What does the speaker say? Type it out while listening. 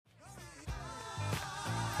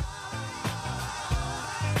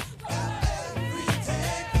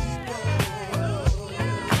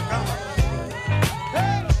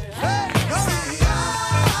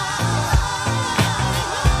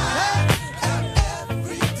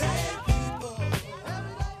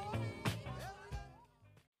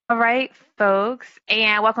All right, folks,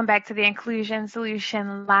 and welcome back to the Inclusion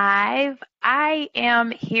Solution Live. I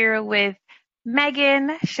am here with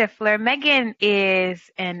Meaghan Shiffler. Meaghan is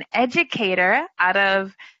an educator out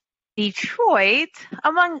of Detroit,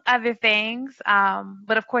 among other things.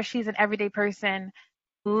 But of course, she's an everyday person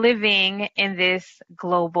living in this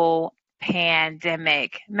global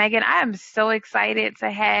pandemic. Meaghan, I am so excited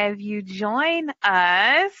to have you join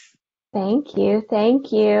us. Thank you.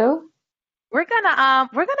 Thank you. We're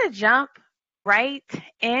gonna jump right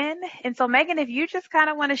in. And so Meaghan, if you just kind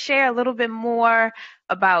of want to share a little bit more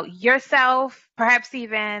about yourself, perhaps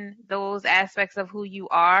even those aspects of who you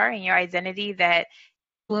are and your identity that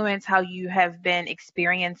influence how you have been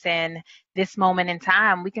experiencing this moment in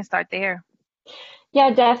time, we can start there. Yeah,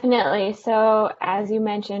 definitely. So, as you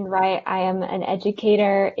mentioned, right, I am an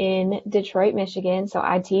educator in Detroit, Michigan. So,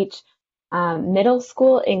 I teach middle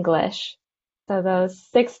school English. So, those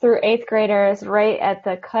sixth through eighth graders, right at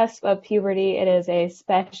the cusp of puberty, it is a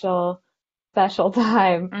special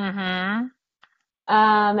time. Mm-hmm.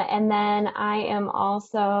 And then I am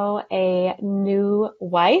also a new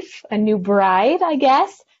wife, a new bride, I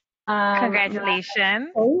guess.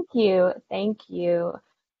 Congratulations. Thank you. Thank you.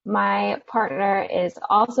 My partner is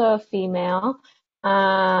also a female,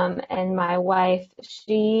 and my wife,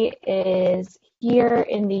 she is here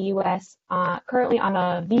in the U.S. Currently on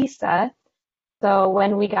a visa. So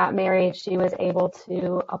when we got married, she was able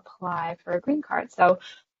to apply for a green card. So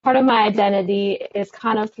part of my identity is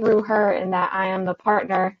kind of through her in that I am the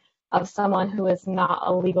partner of someone who is not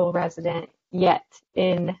a legal resident yet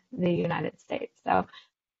in the United States. So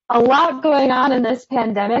a lot going on in this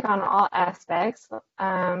pandemic on all aspects.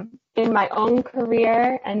 In my own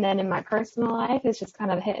career and then in my personal life, it's just kind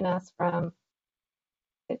of hitting us from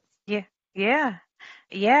it's Yeah, yeah,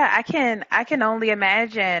 yeah. I can only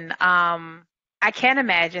imagine. I can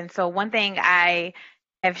imagine. So one thing I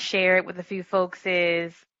have shared with a few folks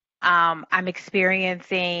is I'm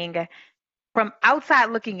experiencing from outside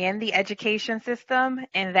looking in the education system,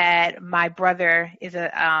 and that my brother is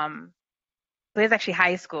so he's actually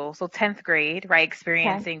high school, so 10th grade, right, okay.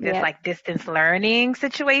 experiencing this Yep. like distance learning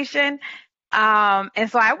situation. And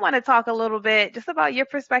so I want to talk a little bit just about your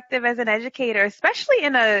perspective as an educator, especially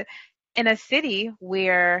in a city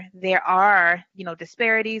where there are,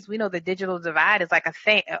 disparities. We know the digital divide is like a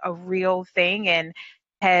thing, a real thing, and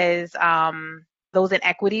has those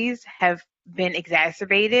inequities have been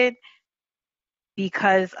exacerbated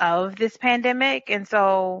because of this pandemic. And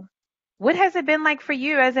so, what has it been like for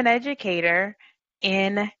you as an educator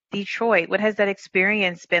in Detroit? What has that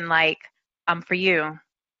experience been like for you?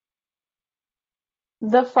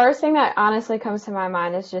 The first thing that honestly comes to my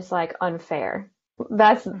mind is just like unfair.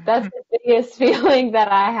 That's the biggest feeling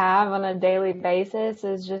that I have on a daily basis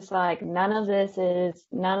is just like none of this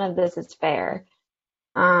is fair.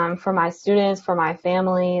 For my students, for my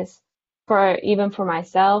families, for even for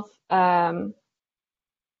myself.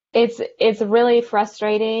 It's really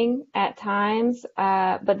frustrating at times,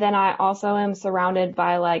 but then I also am surrounded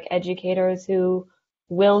by like educators who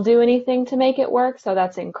will do anything to make it work, so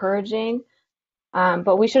that's encouraging.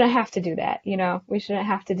 But we shouldn't have to do that, you know. We shouldn't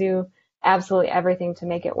have to do absolutely everything to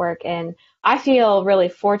make it work. And I feel really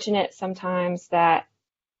fortunate sometimes that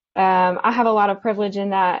I have a lot of privilege in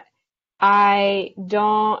that I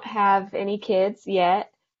don't have any kids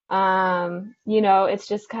yet. It's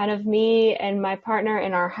just kind of me and my partner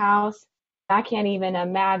in our house. I can't even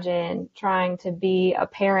imagine trying to be a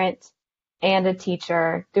parent and a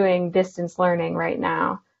teacher doing distance learning right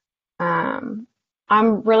now. Um,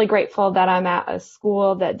 I'm really grateful that I'm at a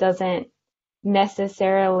school that doesn't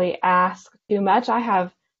necessarily ask too much. I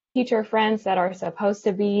have teacher friends that are supposed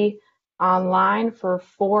to be online for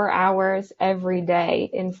 4 hours every day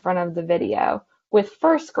in front of the video with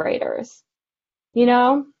first graders. You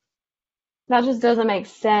know, that just doesn't make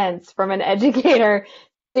sense from an educator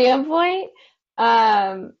standpoint.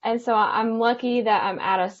 And so I'm lucky that I'm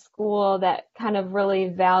at a school that kind of really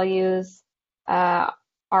values uh,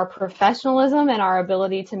 our professionalism and our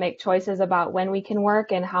ability to make choices about when we can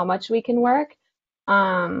work and how much we can work.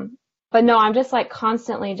 Um, but no, I'm just like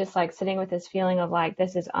constantly just like sitting with this feeling of like,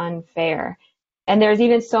 this is unfair. And there's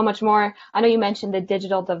even so much more. I know you mentioned the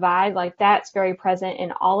digital divide, like that's very present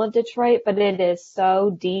in all of Detroit, but it is so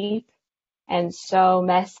deep and so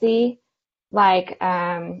messy. Like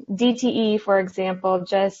DTE, for example,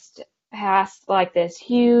 just passed like this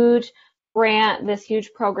huge grant, this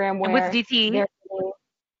huge program And what's where DT? they're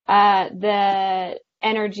the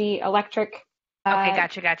energy electric Okay, uh,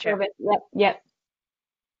 gotcha, gotcha. service. Yep, yep.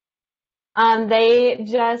 They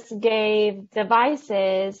just gave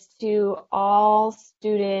devices to all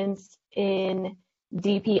students in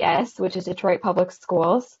DPS, which is Detroit Public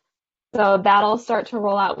Schools. So that'll start to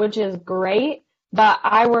roll out, which is great. But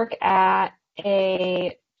I work at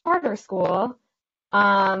a charter school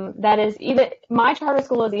that is even, my charter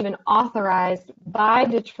school is even authorized by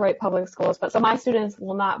Detroit Public Schools, but so my students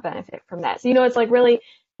will not benefit from that. So, it's like really,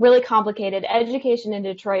 really complicated. Education in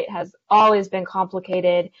Detroit has always been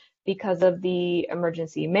complicated because of the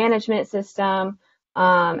emergency management system,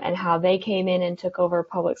 and how they came in and took over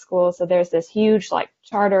public schools. So there's this huge like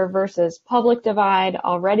charter versus public divide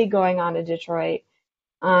already going on in Detroit.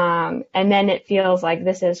 And then it feels like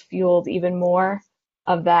this has fueled even more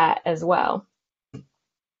of that as well.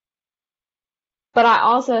 But I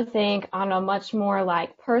also think on a much more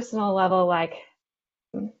like personal level, like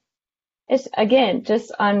it's again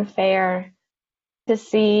just unfair to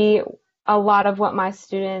see a lot of what my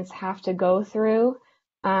students have to go through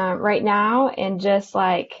right now. And just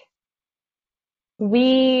like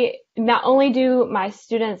we not only do my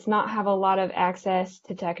students not have a lot of access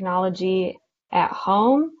to technology at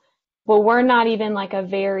home, but we're not even like a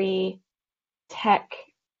very tech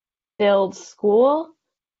filled school.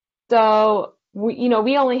 So we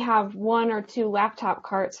only have one or two laptop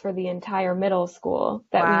carts for the entire middle school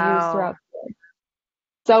that we use Wow. throughout.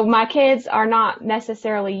 So my kids are not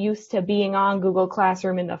necessarily used to being on Google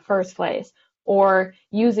Classroom in the first place, or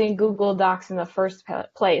using Google Docs in the first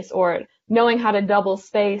place, or knowing how to double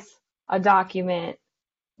space a document,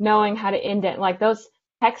 knowing how to indent. Like those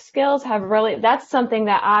tech skills have really, that's something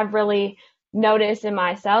that I've really noticed in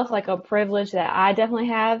myself, like a privilege that I definitely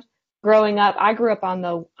have growing up. I grew up on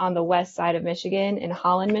the west side of Michigan in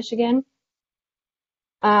Holland, Michigan.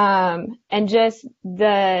 And just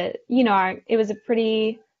it was a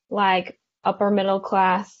pretty like upper middle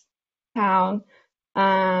class town.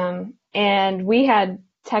 And we had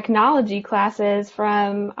technology classes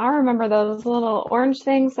from, I remember those little orange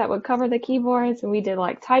things that would cover the keyboards, and we did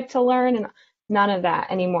like type to learn, and none of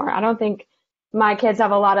that anymore. I don't think my kids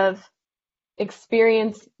have a lot of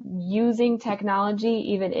experience using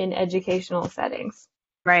technology even in educational settings.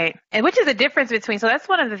 Right. And which is the difference between, so that's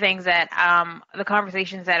one of the things that the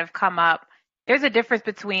conversations that have come up. There's a difference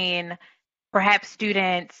between perhaps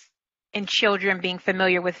students and children being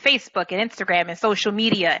familiar with Facebook and Instagram and social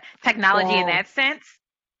media technology in Yeah. that sense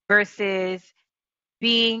versus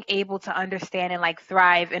being able to understand and like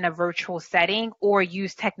thrive in a virtual setting or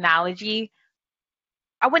use technology.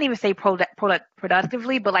 I wouldn't even say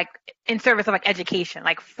productively, but like in service of like education,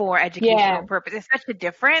 like for educational Yeah. purpose. It's such a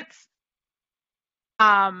difference.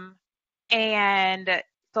 Um, and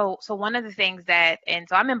so one of the things that, and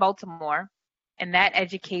so I'm in Baltimore, and that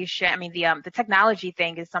education, I mean the technology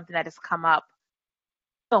thing is something that has come up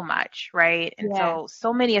so much, right? And Yeah.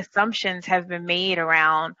 so many assumptions have been made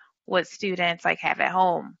around what students like have at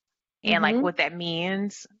home and like Hmm. what that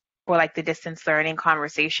means for like the distance learning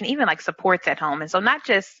conversation, even like supports at home. And so not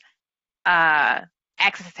just uh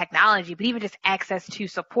access to technology, but even just access to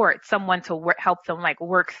support, someone to help them like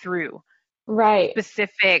work through Right.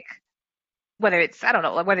 specific, whether it's, I don't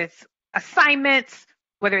know, like whether it's assignments,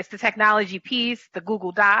 whether it's the technology piece, the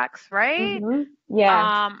Google Docs, right? Hmm.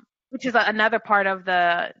 Yeah. Which is another part of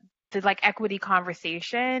the like equity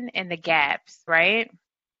conversation and the gaps, right?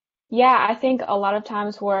 Yeah, I think a lot of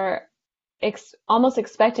times we're almost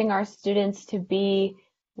expecting our students to be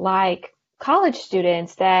like college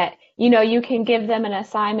students that, you can give them an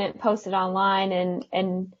assignment posted online,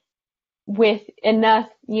 and with enough,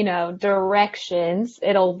 directions,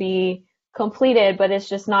 it'll be completed, but it's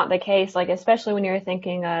just not the case. Like, especially when you're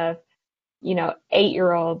thinking of,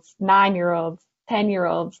 8-year-olds, 9-year-olds,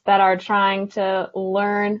 10-year-olds that are trying to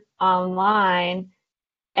learn online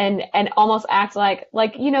and almost act like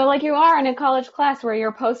you are in a college class where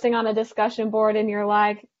you're posting on a discussion board and you're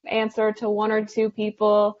like answer to one or two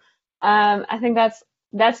people. I think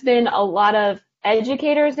that's been a lot of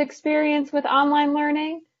educators' experience with online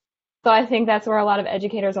learning. So I think that's where a lot of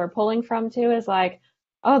educators are pulling from too, is like,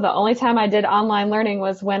 oh, the only time I did online learning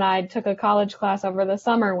was when I took a college class over the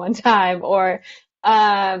summer one time, or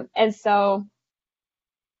and so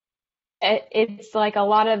it's like a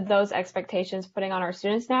lot of those expectations putting on our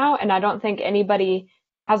students now, and I don't think anybody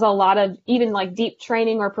has a lot of even like deep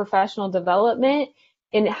training or professional development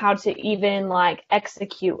in how to even like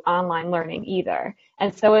execute online learning either.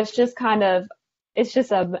 And so it's just a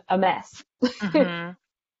mess. Hmm.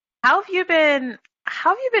 How have you been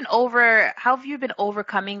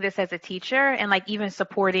overcoming this as a teacher and like even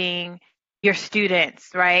supporting your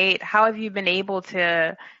students, right? How have you been able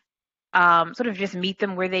to sort of just meet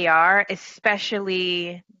them where they are,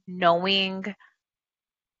 especially knowing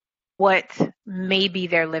what may be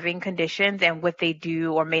their living conditions and what they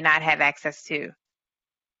do or may not have access to?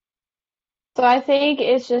 So I think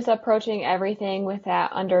it's just approaching everything with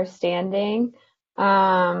that understanding,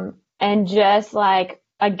 and just like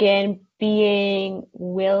again being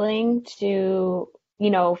willing to,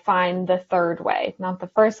 find the third way, not the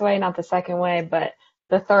first way, not the second way, but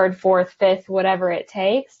the third, fourth, fifth, whatever it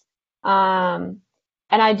takes. Um,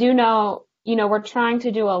 and I do know, we're trying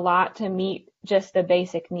to do a lot to meet just the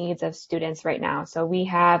basic needs of students right now. So we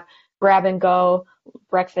have grab and go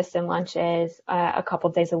breakfast and lunches a couple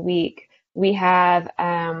days a week. We have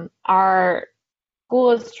our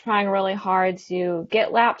school is trying really hard to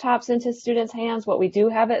get laptops into students' hands, what we do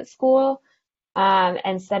have at school,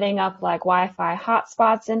 and setting up like Wi-Fi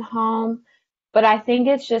hotspots in home. But I think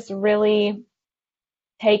it's just really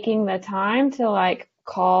taking the time to like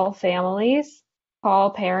call families,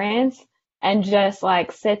 call parents, and just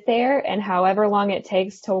like sit there and however long it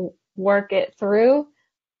takes to work it through,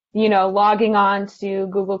 logging on to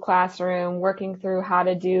Google Classroom, working through how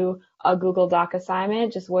to do a Google Doc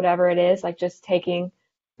assignment, just whatever it is, like just taking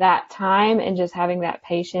that time and just having that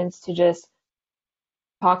patience to just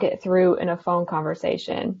talk it through in a phone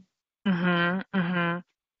conversation. Mhm, mhm.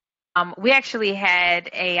 We actually had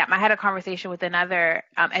I had a conversation with another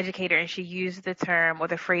educator, and she used the term or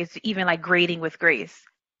the phrase even like grading with grace,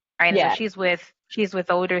 right? And so Yeah, she's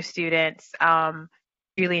with older students,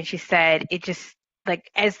 Julie, and she said it just like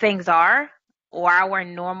as things are, or our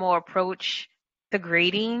normal approach to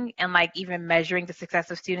grading and like even measuring the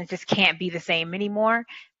success of students just can't be the same anymore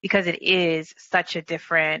because it is such a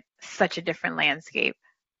different landscape.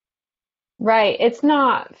 right. It's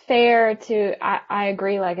not fair I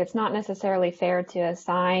agree, like it's not necessarily fair to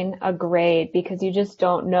assign a grade because you just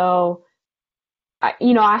don't know.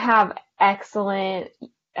 I have excellent,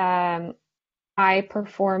 um, high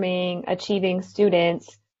performing, achieving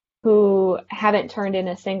students who haven't turned in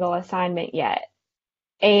a single assignment yet.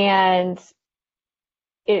 And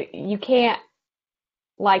you can't,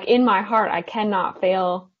 like in my heart, I cannot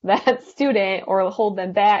fail that student or hold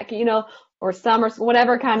them back, or some or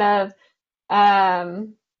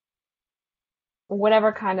um,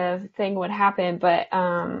 whatever kind of thing would happen. But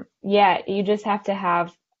yeah, you just have to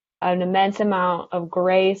have an immense amount of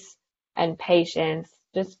grace and patience,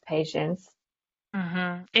 just patience.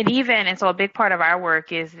 And so a big part of our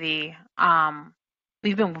work is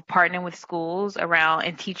we've been partnering with schools around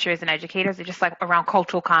and teachers and educators, just like around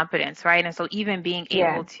cultural competence, right? And so even being Yeah,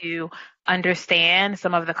 able to understand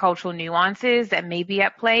some of the cultural nuances that may be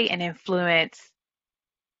at play and influence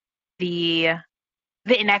the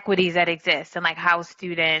the inequities that exist and like how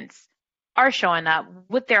students are showing up,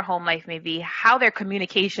 what their home life may be, how their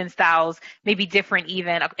communication styles may be different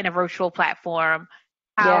even in a virtual platform,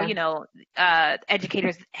 how, yeah,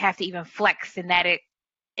 educators have to even flex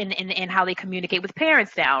in in how they communicate with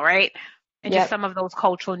parents now, right? And just yep. some of those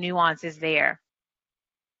cultural nuances there.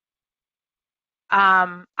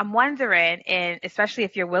 I'm wondering, and especially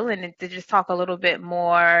if you're willing to just talk a little bit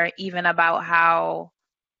more even about how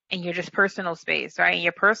in your just personal space, right? In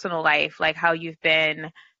your personal life, like how you've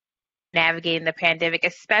been navigating the pandemic,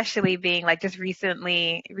 especially being like just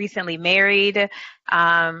recently married,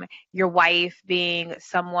 your wife being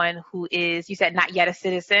someone who is, you said not yet a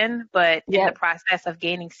citizen, but in the Yep. process of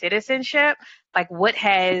gaining citizenship. Like what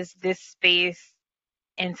has this space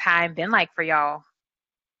and time been like for y'all?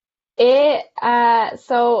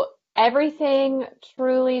 So everything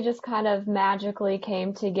truly just kind of magically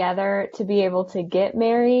came together to be able to get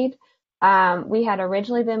married. We had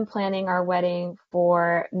originally been planning our wedding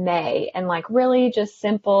for May and like really just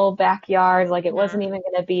simple backyard, like it wasn't Mhm. even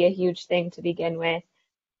going to be a huge thing to begin with.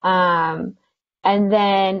 Um, and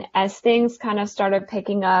then as things kind of started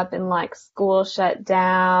picking up and like school shut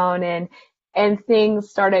down and things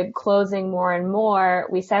started closing more and more,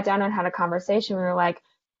 we sat down and had a conversation. We were like,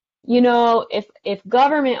 if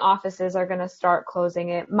government offices are going to start closing,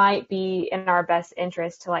 it might be in our best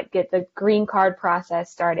interest to like get the green card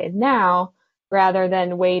process started now rather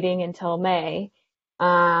than waiting until May.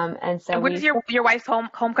 And so And where's your wife's home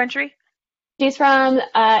country? she's from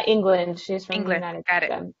England. She's from the England. United Got it.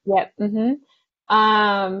 Kingdom. Yep.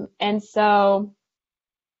 And so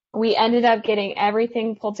we ended up getting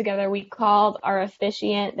everything pulled together. We called our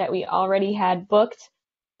officiant that we already had booked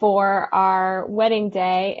for our wedding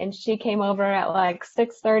day, and she came over at like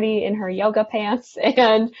 6:30 in her yoga pants,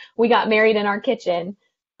 and we got married in our kitchen,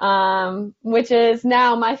 which is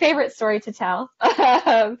now my favorite story to tell,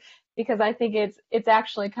 because I think it's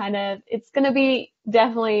actually it's going to be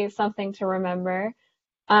definitely something to remember.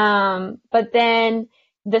 But then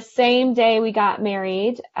the same day we got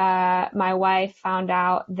married, my wife found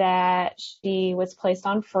out that she was placed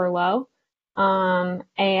on furlough.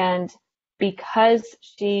 And because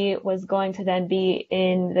she was going to then be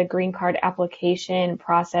in the green card application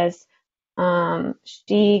process,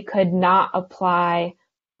 she could not apply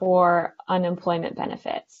for unemployment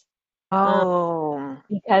benefits, um, Oh,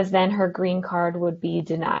 because then her green card would be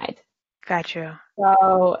denied. got you.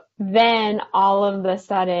 So then all of a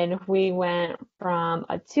sudden we went from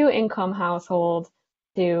a two-income household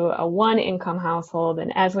to a one-income household.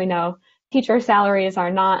 And as we know, teacher salaries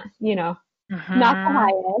are not, not the Mm-hmm.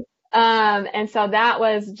 highest. And so that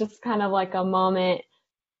was just kind of like a moment,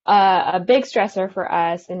 a big stressor for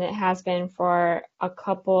us, and it has been for a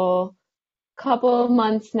couple of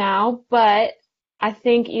months now. But I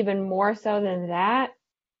think even more so than that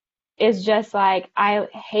is just like I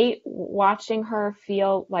hate watching her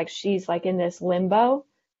feel like she's like in this limbo.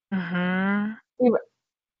 Mm-hmm.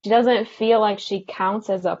 She doesn't feel like she counts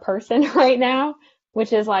as a person right now,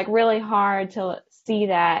 which is like really hard to see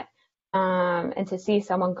that, and to see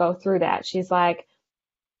someone go through that. She's like,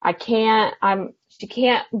 she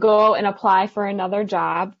can't go and apply for another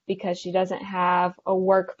job because she doesn't have a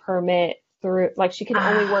work permit through, like she can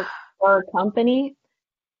only work Ah, for a company.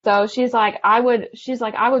 So she's like, I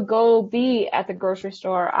would go be at the grocery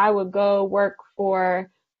store. I would go work for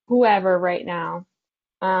whoever right now.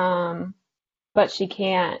 Um, but she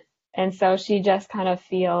can't. And so she just kind of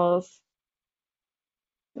feels,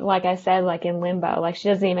 like I said, like in limbo, like she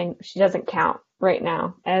doesn't count right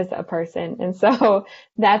now as a person. And so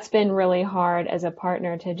that's been really hard as a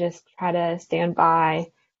partner to just try to stand by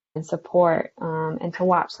and support, and to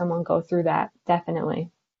watch someone go through that,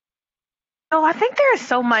 definitely. so I think there is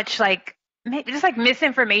so much like just like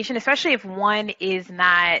misinformation, especially if one is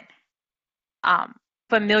not um,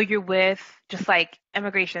 familiar with just like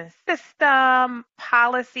immigration system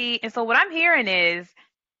policy. And so what I'm hearing is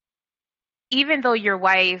even though your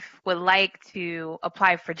wife would like to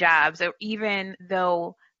apply for jobs, or even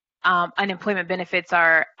though unemployment benefits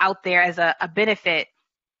are out there as a benefit,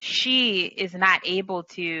 she is not able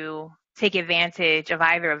to take advantage of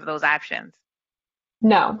either of those options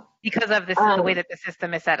No. because of the way Um, that the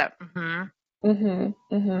system is set up.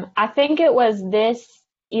 I think it was this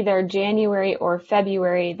either January or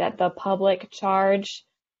February that the public charge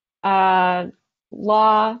uh,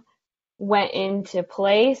 law went into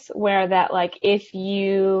place, where that like if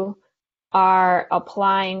you are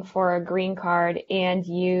applying for a green card and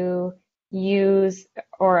you use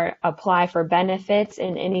or apply for benefits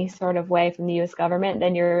in any sort of way from the US government,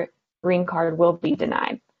 then your green card will be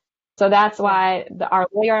denied. So that's Yeah. why our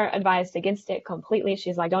lawyer advised against it completely.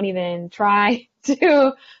 She's like, don't even try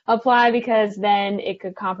to apply because then it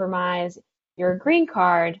could compromise your green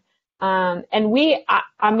card. And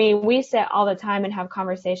I mean, we sit all the time and have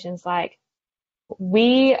conversations like,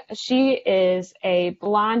 she is a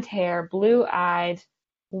blonde hair, blue eyed,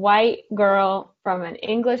 white girl from an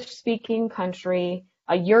English speaking country,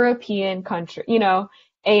 a European country,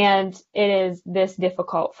 and it is this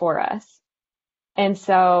difficult for us. And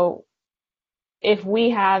so if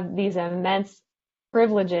we have these immense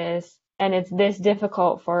privileges and it's this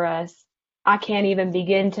difficult for us, I can't even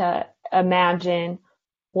begin to imagine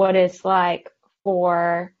what it's like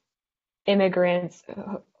for immigrants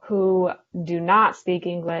who do not speak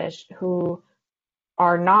English, who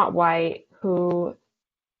are not white, who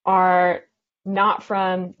are not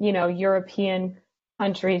from, European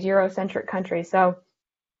countries, Eurocentric countries. So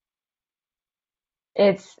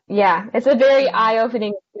it's a very Yeah.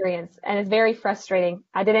 eye-opening experience and it's very frustrating.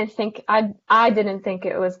 I didn't think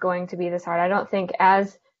it was going to be this hard. I don't think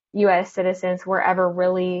as US citizens we're ever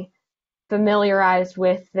really familiarized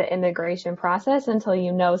with the immigration process until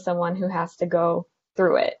you know someone who has to go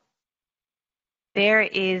through it. There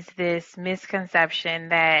is this misconception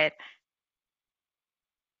that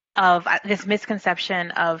of this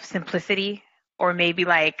misconception of simplicity, or maybe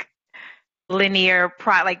like linear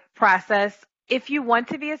process. If you want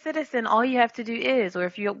to be a citizen, all you have to do is, or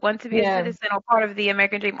if you want to be a Yeah, citizen or part of the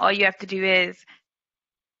American dream, all you have to do is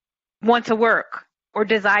want to work or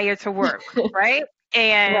desire to work, right?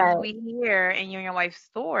 And right. we hear in you and your wife's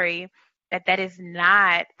story that that is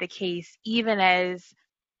not the case, even as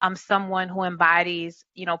someone who embodies,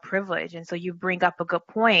 privilege. And so you bring up a good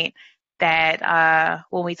point that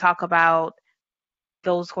when we talk about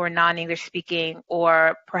those who are non-English speaking,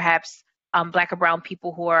 or perhaps Black or Brown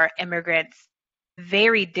people who are immigrants,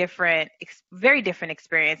 very different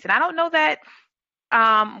experience. And I don't know that,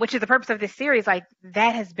 which is the purpose of this series, like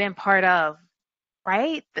that has been part of,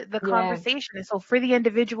 right? The Yeah, conversation. And so for the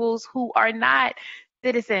individuals who are not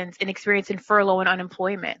citizens and experiencing furlough and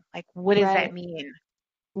unemployment, like what does that right. mean?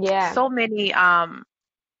 Yeah, So many,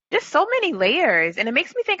 just so many layers. And it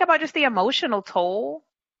makes me think about just the emotional toll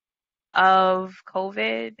of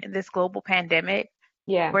COVID and this global pandemic,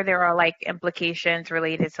 Yeah. where there are like implications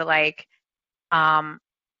related to like um,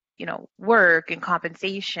 work and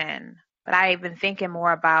compensation. But I've been thinking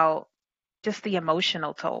more about just the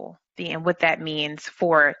emotional toll, and what that means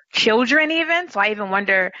for children even. So I even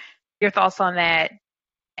wonder your thoughts on that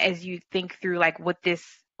as you think through like what this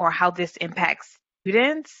or how this impacts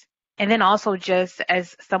students. And then also just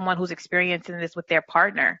as someone who's experiencing this with their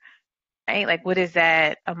partner, right? Like what does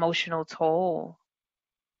that emotional toll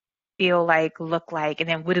feel like, look like? And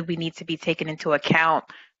then what do we need to be taken into account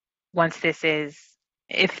once this is,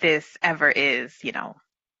 if this ever is,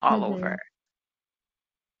 all over? Hmm.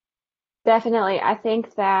 Definitely. I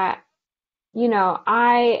think that,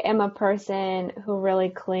 I am a person who really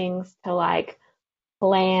clings to like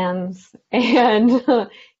plans and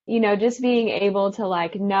just being able to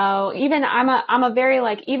like know, even I'm a very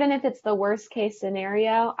like, even if it's the worst case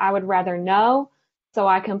scenario, I would rather know so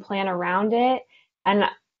I can plan around it. And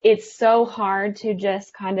it's so hard to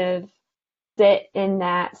just kind of sit in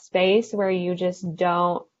that space where you just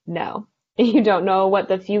don't know. You don't know what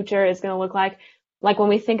the future is going to look like. Like when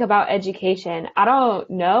we think about education, I don't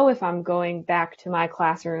know if I'm going back to my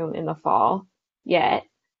classroom in the fall yet.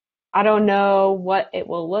 I don't know what it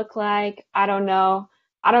will look like. I don't know.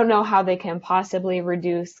 I don't know how they can possibly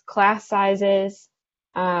reduce class sizes.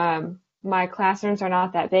 My classrooms are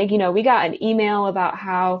not that big. We got an email about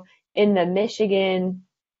how in the Michigan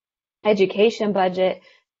education budget,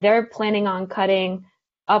 they're planning on cutting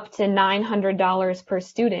up to $900 per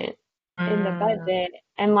student in the Mm, budget.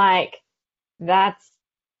 And like that's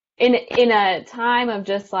in a time of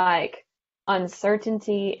just like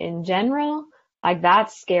uncertainty in general, like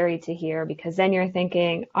that's scary to hear because then you're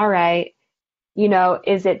thinking, all right,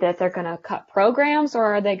 is it that they're going to cut programs or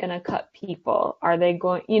are they going to cut people? Are they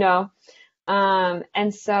going,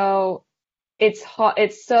 and so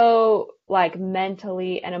it's so like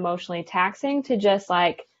mentally and emotionally taxing to just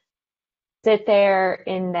like sit there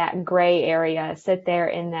in that gray area, sit there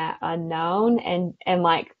in that unknown and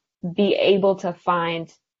like be able to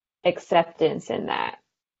find acceptance in that.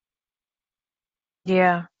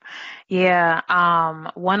 yeah. Yeah,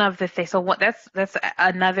 one of the things, so what that's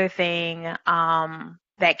another thing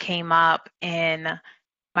that came up in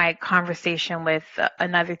my conversation with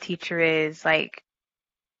another teacher is like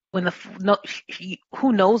when no,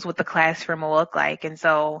 who knows what the classroom will look like. And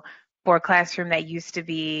so for a classroom that used to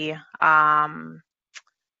be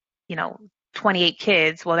you know 28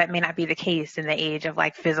 kids, well that may not be the case in the age of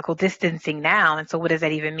like physical distancing now. And so what does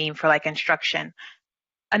that even mean for like instruction?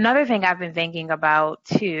 Another thing I've been thinking about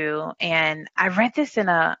too, and I read this in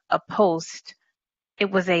a post. It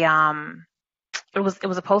was it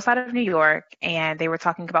was a post out of New York, and they were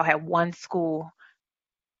talking about how one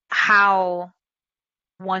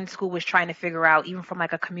school was trying to figure out, even from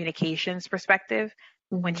like a communications perspective,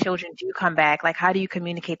 when Mhm. children do come back, like how do you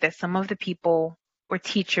communicate that some of the people or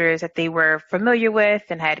teachers that they were familiar with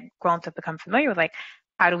and had grown to become familiar with, like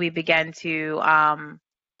how do we begin to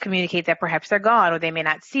communicate that perhaps they're gone or they may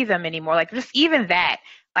not see them anymore, like just even that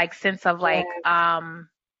like sense of Yeah. like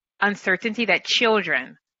uncertainty that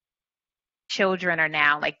children are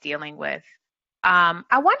now like dealing with.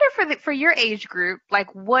 I wonder for your age group,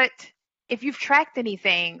 like what if you've tracked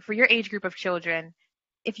anything for your age group of children,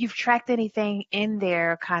 if you've tracked anything in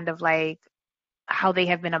there, kind of like how they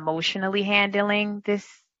have been emotionally handling this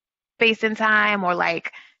space and time, or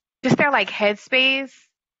like just their like headspace,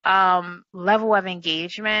 level of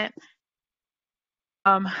engagement,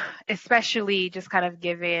 um, especially just kind of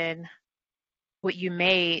given what you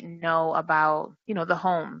may know about, the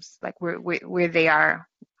homes, like where they are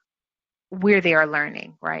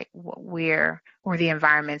learning, right? Where or the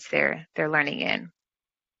environments they're learning in.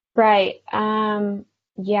 Right.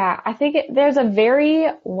 Yeah, I think there's a very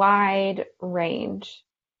wide range.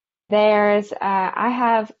 I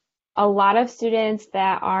have a lot of students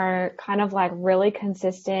that are kind of like really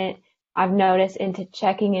consistent. I've noticed into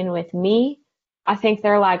checking in with me. I think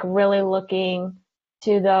they're like really looking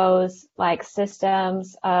to those like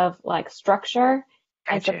systems of like structure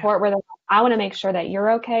and Gotcha. support where they're like, I want to make sure that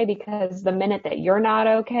you're okay because the minute that you're not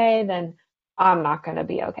okay, then I'm not going to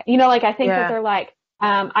be okay. Like I think that Yeah. they're like,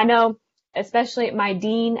 I know, especially my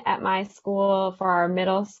dean at my school for our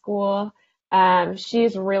middle school.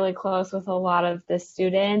 She's really close with a lot of the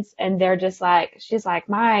students, and they're just like, she's like,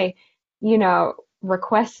 my, you know,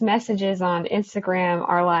 request messages on Instagram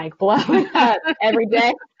are like blowing up every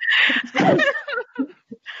day.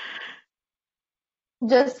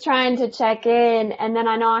 Just trying to check in. And then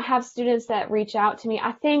I know I have students that reach out to me.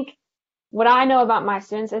 I think what I know about my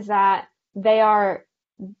students is that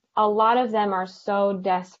a lot of them are so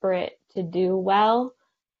desperate to do well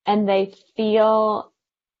and they feel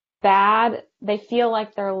bad. They feel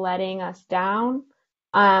like they're letting us down.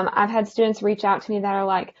 I've had students reach out to me that are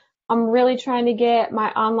like, I'm really trying to get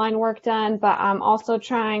my online work done, but I'm also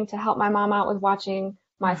trying to help my mom out with watching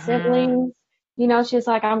my Mhm. siblings. She's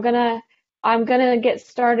like, I'm gonna get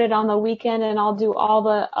started on the weekend and I'll do all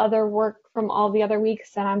the other work from all the other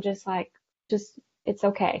weeks. And I'm just like, just, it's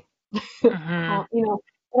okay. Mhm.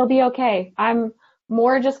 It'll be okay. I'm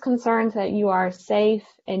more just concerned that you are safe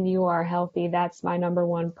and you are healthy. That's my number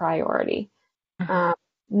one priority. Mhm. Um,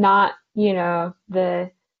 Not,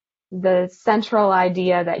 the central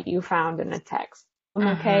idea that you found in a text. I'm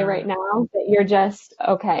okay right Mhm. now, that you're just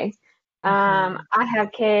okay. Mhm. I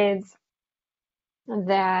have kids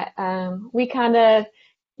that we kind of,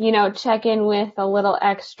 check in with a little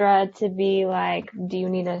extra to be like, do you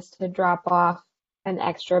need us to drop off an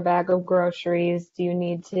extra bag of groceries? Do you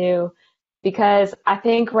need to? Because I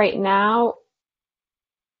think right now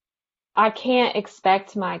I can't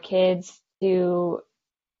expect my kids to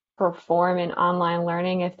perform in online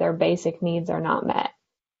learning if their basic needs are not met.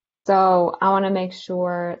 So I want to make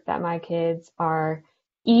sure that my kids are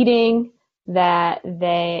eating, that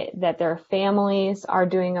their families are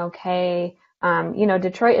doing okay.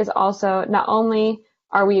 Detroit is also, not only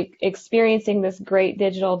are we experiencing this great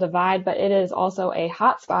digital divide, but it is also a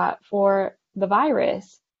hotspot for the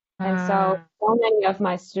virus. And Mm. so many of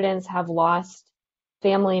my students have lost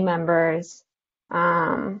family members,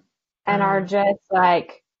 um, and are Mm. just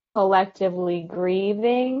like collectively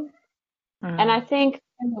grieving. And I Mm. think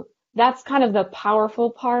that's kind of the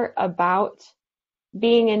powerful part about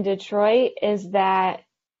being in Detroit is that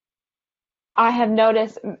I have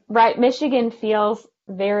noticed, right, Michigan feels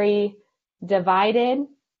very divided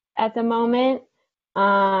at the moment.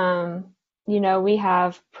 We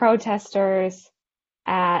have protesters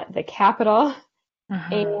at the Capitol,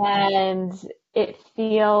 Mhm. and it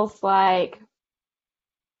feels like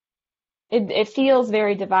it feels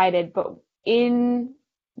very divided, but in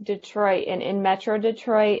Detroit and in Metro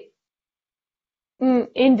Detroit,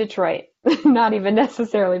 in Detroit, not even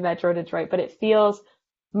necessarily Metro Detroit, but it feels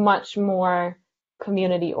much more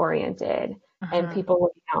community oriented and Mhm. people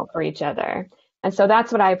looking out for each other. And so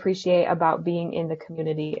that's what I appreciate about being in the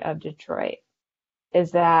community of Detroit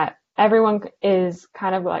is that everyone is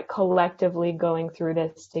kind of like collectively going through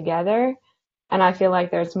this together. And I feel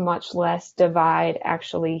like there's much less divide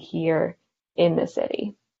actually here in the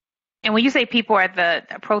city. And when you say people are the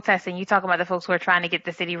protesting, you talking about the folks who are trying to get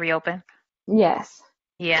the city reopened? Yes.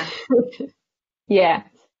 Yeah. Yeah.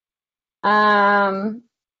 Um,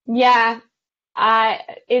 yeah,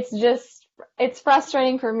 it's just, it's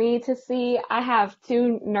frustrating for me to see. I have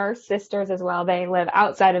two nurse sisters as well. They live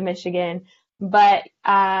outside of Michigan, but,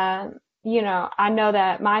 I know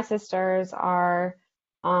that my sisters are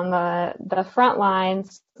on the front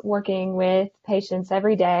lines working with patients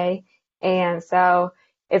every day. And so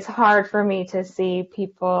it's hard for me to see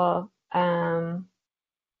people,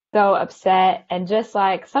 so upset and just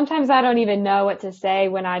like sometimes I don't even know what to say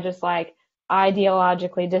when I just like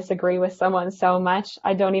ideologically disagree with someone so much.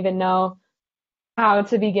 I don't even know how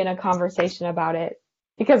to begin a conversation about it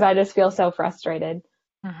because I just feel so frustrated.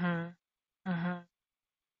 Mhm.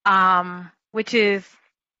 Mhm.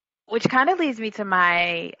 Which kind of leads me to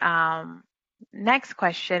my next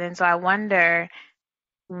question. And so I wonder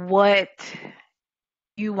what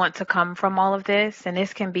you want to come from all of this. And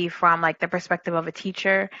this can be from like the perspective of a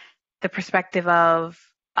teacher, the perspective of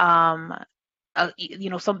um,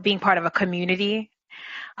 some being part of a community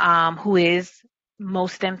who is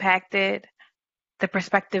most impacted, the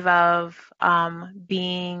perspective of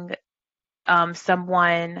being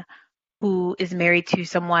someone who is married to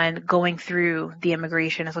someone going through the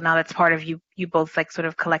immigration. And so now that's part of you both like sort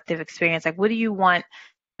of collective experience. Like, what do you want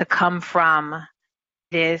to come from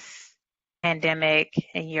this pandemic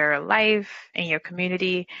in your life, in your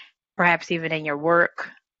community, perhaps even in your work?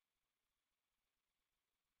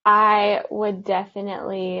 I would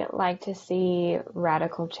definitely like to see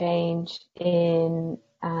radical change in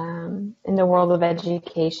the world of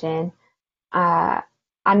education. Uh,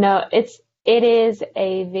 I know it is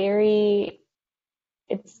a very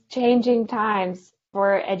it's changing times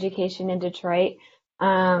for education in Detroit.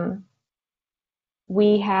 Um,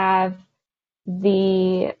 we have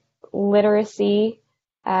the literacy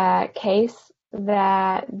case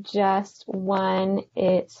that just won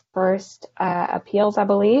its first appeals, I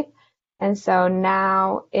believe. And so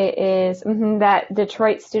now it is that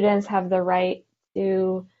Detroit students have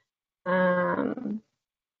to um,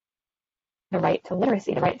 the right to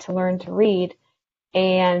literacy, the right to learn to read,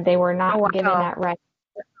 and they were Oh, not given wow. that right.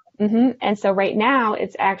 And so right now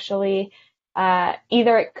it's actually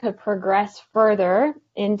either it could progress further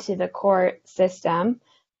into the court system,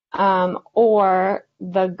 or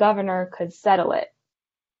the governor could settle it.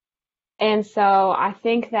 And so I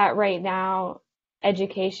think that right now,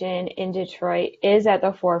 education in Detroit is at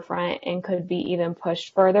the forefront and could be even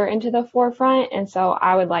pushed further into the forefront. And so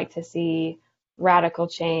I would like to see radical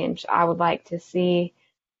change. I would like to see,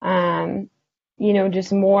 um,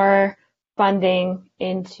 just more funding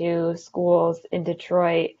into schools in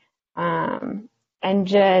Detroit, and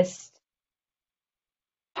just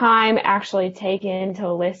time actually taken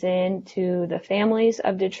to listen to the families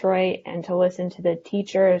of Detroit and to listen to the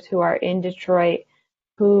teachers who are in Detroit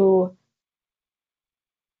who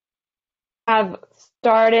have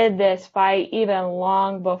started this fight even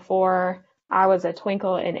long before I was a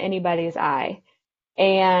twinkle in anybody's eye,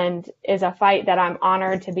 and is a fight that I'm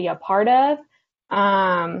honored to be a part of.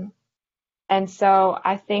 Um, and so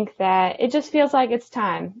I think that it just feels like it's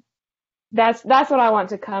time. That's what I want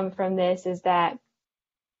to come from this, is that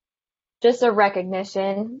just a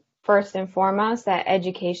recognition, first and foremost, that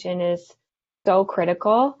education is so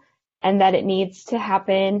critical and that it needs to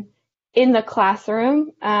happen in the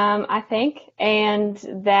classroom, I think, and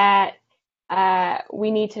that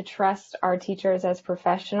we need to trust our teachers as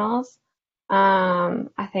professionals.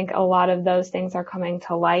 I think a lot of those things are coming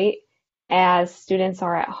to light as students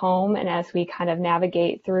are at home and as we kind of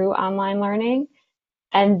navigate through online learning.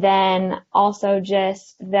 And then also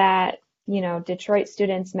just that, Detroit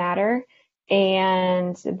students matter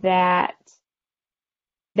and that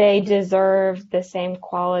they deserve the same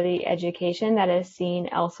quality education that is seen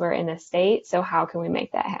elsewhere in the state. So how can we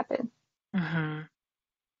make that happen? Hmm.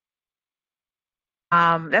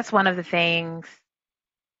 That's one of the things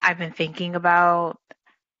I've been thinking about.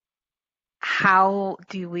 How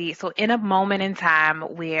do we, so in a moment in time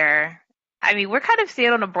where, I mean, we're kind of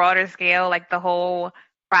seeing on a broader scale, like the whole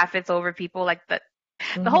profits over people, like the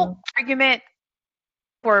whole Hmm. argument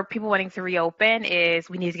for people wanting to reopen is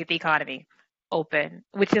we need to get the economy open,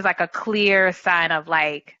 which is like a clear sign of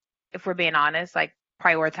like, if we're being honest, like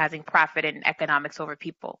prioritizing profit and economics over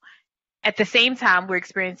people. At the same time, we're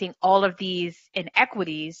experiencing all of these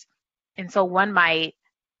inequities. And so one might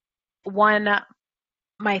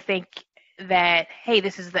think that, hey,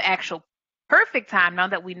 this is the actual perfect time now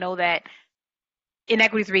that we know that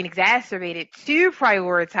inequities are being exacerbated to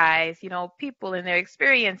prioritize, people and their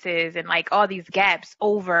experiences and like all these gaps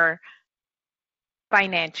over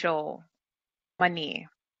financial money.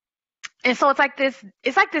 And so it's like this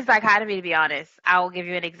dichotomy, to be honest. I'll give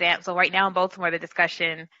you an example. So right now in Baltimore, one of the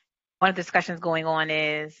discussions going on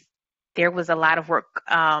is there was a lot of work.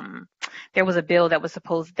 There was a bill that was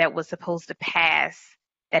supposed to pass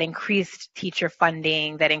that increased teacher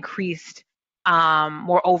funding, that increased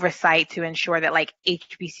more oversight to ensure that like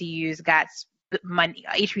HBCUs got money.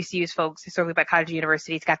 HBCUs folks, historically black college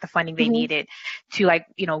universities, got the funding they Hmm. needed to like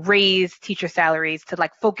raise teacher salaries, to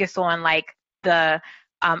like focus on like the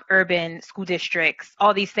urban school districts.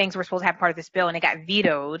 All these things were supposed to have part of this bill, and it got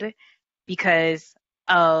vetoed because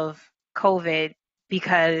of COVID,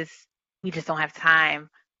 because we just don't have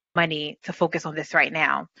time, money to focus on this right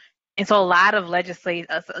now. And so a lot of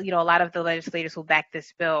the legislators who back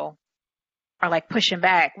this bill are like pushing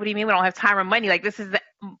back. What do you mean we don't have time or money? Like this is the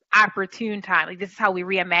opportune time. Like this is how we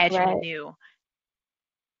reimagine Right. anew,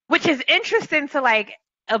 which is interesting to like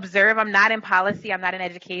observe. I'm not in policy, I'm not in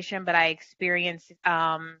education, but I experience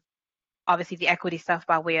obviously the equity stuff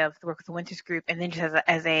by way of the work with the Winters Group, and then just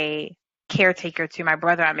as a caretaker to my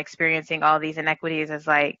brother, I'm experiencing all these inequities as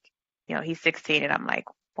like, he's 16, and I'm like,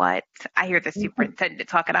 what? I hear the Hmm. superintendent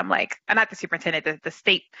talk, and I'm like, not the superintendent, the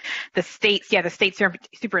state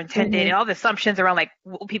superintendent, Hmm. and all the assumptions around like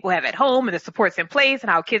what people have at home and the supports in place and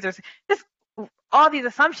how kids are just all these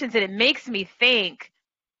assumptions, and it makes me think,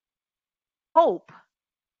 hope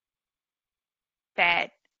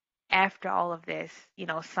that after all of this,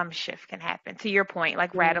 some shift can happen. To your point,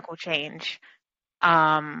 like radical change.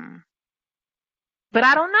 Um, but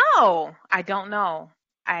I don't know. I don't know.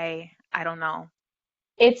 I don't know.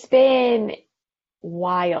 It's been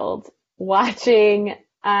wild watching,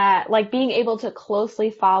 like being able to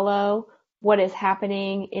closely follow what is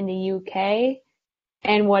happening in the UK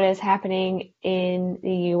and what is happening in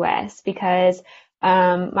the US, because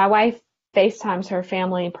my wife FaceTimes her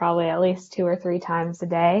family probably at least 2 or 3 times a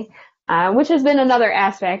day, which has been another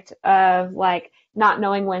aspect of like not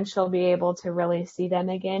knowing when she'll be able to really see them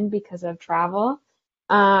again because of travel.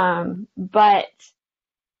 But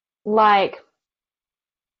like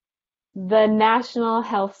the national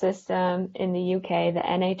health system in the UK, the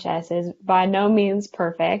NHS, is by no means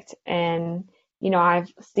perfect. And,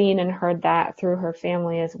 I've seen and heard that through her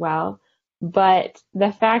family as well. But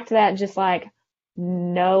the fact that just like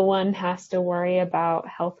no one has to worry about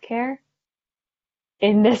healthcare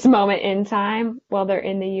in this moment in time while they're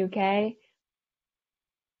in the UK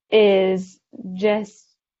is just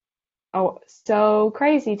so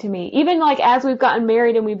crazy to me. Even like as we've gotten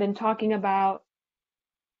married and we've been talking about,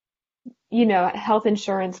 health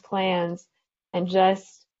insurance plans and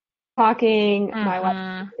just talking my wife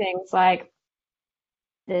Mm-hmm. things like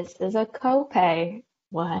this is a copay.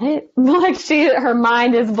 What? Like her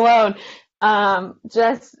mind is blown.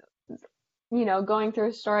 Just going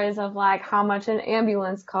through stories of like how much an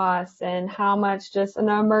ambulance costs and how much just an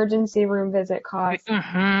emergency room visit costs.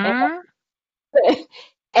 And, Mm-hmm.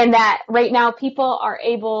 and that right now people are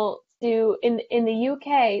able to in the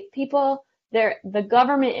UK, the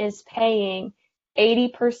government is paying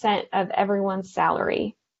 80% of everyone's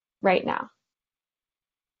salary right now.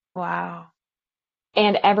 Wow.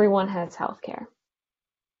 And everyone has health care.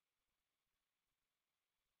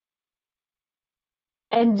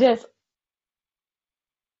 And just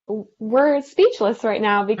we're speechless right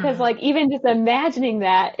now because Mm-hmm. like even just imagining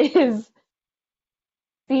that is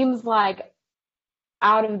seems like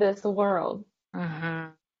out of this world.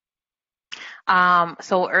 Mm-hmm.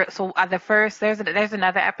 The first there's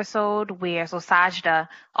another episode where Sajda,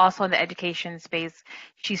 also in the education space,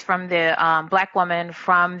 she's from the black woman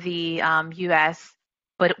from the U.S.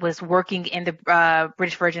 but was working in the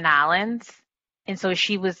British Virgin Islands, and so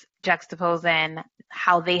she was juxtaposing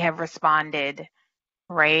how they have responded,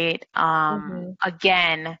 right? Hmm.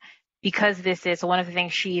 Again, because this is so one of the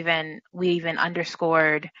things we even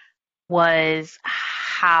underscored was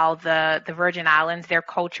how the Virgin Islands, their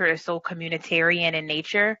culture is so communitarian in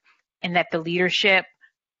nature, and that the leadership,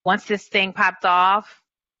 once this thing popped off,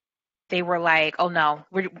 they were like, "Oh no,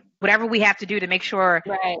 whatever we have to do to make sure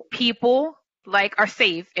Right. people like are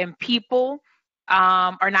safe and people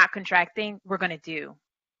are not contracting, we're gonna do."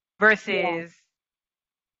 Yeah. Versus,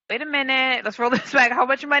 wait a minute, let's roll this back. How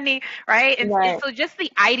much money, right? And Right. so just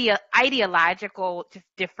the ideological just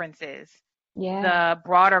differences, Yeah. the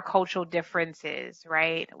broader cultural differences,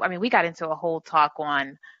 right? I mean, we got into a whole talk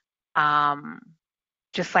on um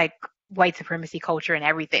just like white supremacy culture and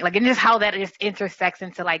everything. Like and just how that just intersects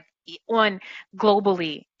into like on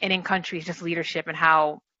globally and in countries just leadership and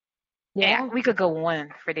how yeah, Yeah. we could go on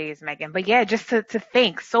for days, Megan. But yeah, just to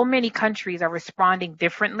think so many countries are responding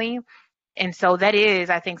differently. And so that is,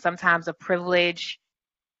 I think, sometimes a privilege,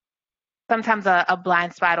 sometimes a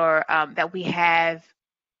blind spot or that we have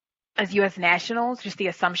as U.S. nationals, just the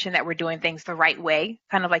assumption that we're doing things the right way,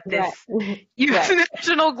 kind of like this Right. U.S. Right.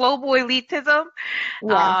 national global elitism.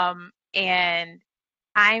 Yeah. And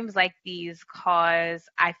times like these cause,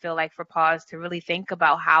 I feel like, for pause to really think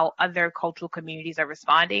about how other cultural communities are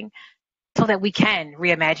responding so that we can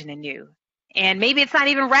reimagine anew. And maybe it's not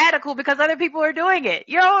even radical because other people are doing it.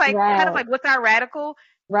 You know, like kind of Right. like what's our radical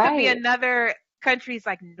could be Right. another country's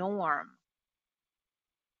like norm.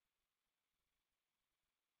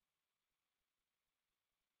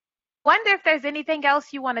 Wonder if there's anything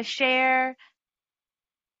else you want to share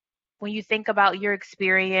when you think about your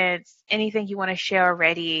experience, anything you want to share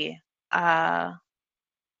already uh,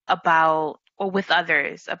 about or with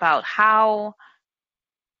others about how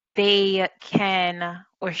they can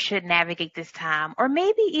or should navigate this time, or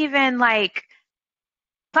maybe even like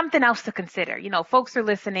something else to consider. You know, folks are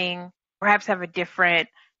listening, perhaps have a different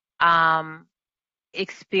um,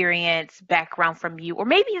 experience, background from you, or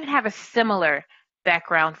maybe even have a similar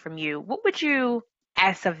background from you. What would you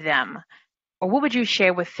ask of them, or what would you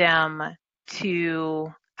share with them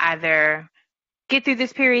to either get through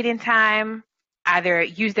this period in time, either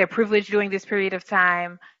use their privilege during this period of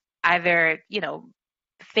time, either,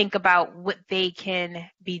 think about what they can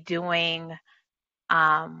be doing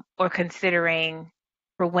or considering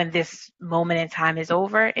for when this moment in time is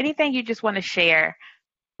over? Anything you just want to share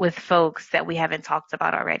with folks that we haven't talked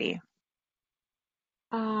about already?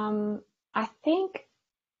 Um, I think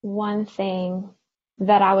one thing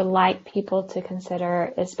that I would like people to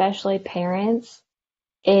consider, especially parents,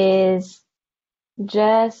 is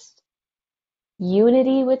just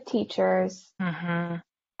unity with teachers Mm-hmm.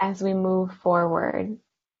 as we move forward,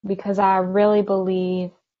 because I really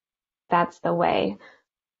believe that's the way.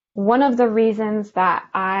 One of the reasons that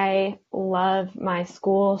I love my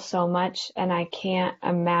school so much and I can't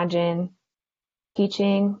imagine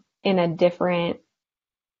teaching in a different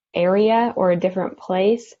area or a different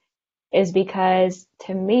place is because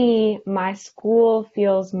to me, my school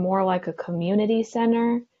feels more like a community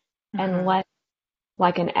center and Mm-hmm. less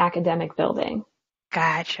like an academic building.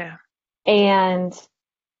 Gotcha. And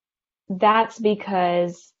that's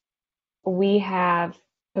because we have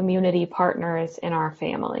community partners in our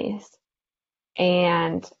families.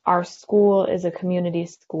 and our school is a community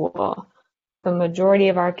school. The majority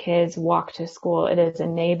of our kids walk to school. It is a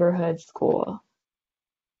neighborhood school.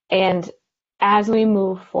 And as we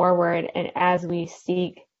move forward and as we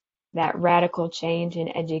seek that radical change in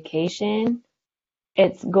education,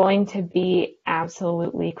 it's going to be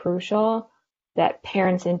absolutely crucial that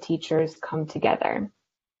parents and teachers come together.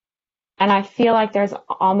 And I feel like there's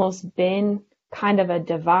almost been kind of a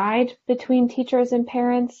divide between teachers and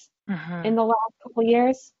parents Hmm. in the last couple of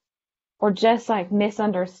years, or just like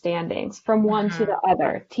misunderstandings from one to Hmm. the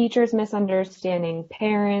other. Teachers misunderstanding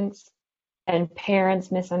parents and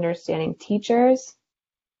parents misunderstanding teachers.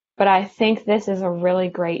 But I think this is a really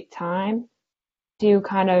great time to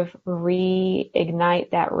kind of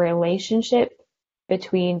reignite that relationship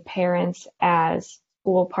between parents as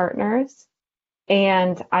school partners.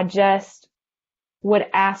 And I just would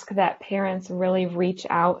ask that parents really reach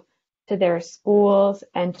out to their schools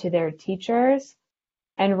and to their teachers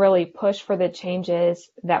and really push for the changes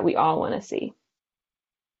that we all want to see.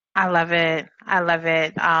 I love it. I love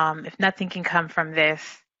it. If nothing can come from this,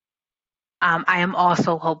 I am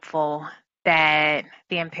also hopeful that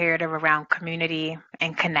the imperative around community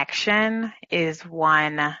and connection is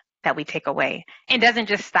one that we take away. It doesn't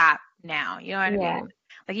just stop now. You know what I Yeah, mean?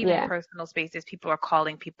 Like even in yeah. personal spaces, people are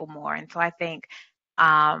calling people more. And so I think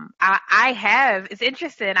I have, it's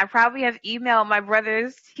interesting. I probably have emailed my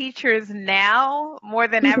brother's teachers now more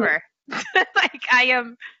than ever. Like I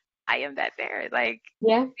am that parent. Like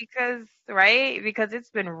Yeah. because right? Because it's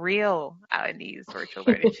been real out in these virtual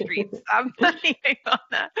learning streets. I'm not even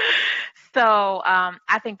gonna. So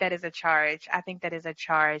I think that is a charge. I think that is a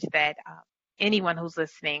charge that anyone who's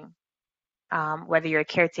listening, whether you're a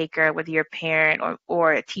caretaker, whether you're a parent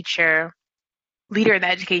or a teacher, leader in the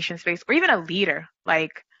education space, or even a leader,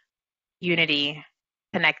 like unity,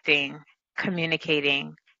 connecting,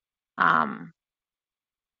 communicating, um,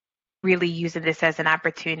 really using this as an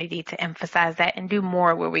opportunity to emphasize that and do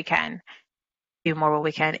more where we can. Do more where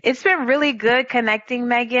we can. It's been really good connecting,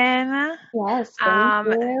 Megan. Yes, thank Um,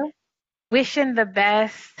 you. Wishing the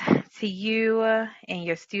best to you and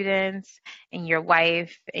your students and your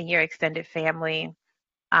wife and your extended family.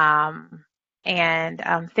 Um, and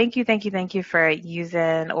thank you for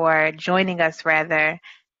using or joining us rather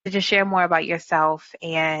to just share more about yourself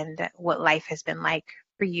and what life has been like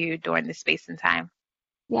for you during this space and time.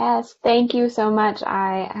 Yes, thank you so much.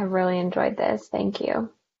 I have really enjoyed this. Thank you.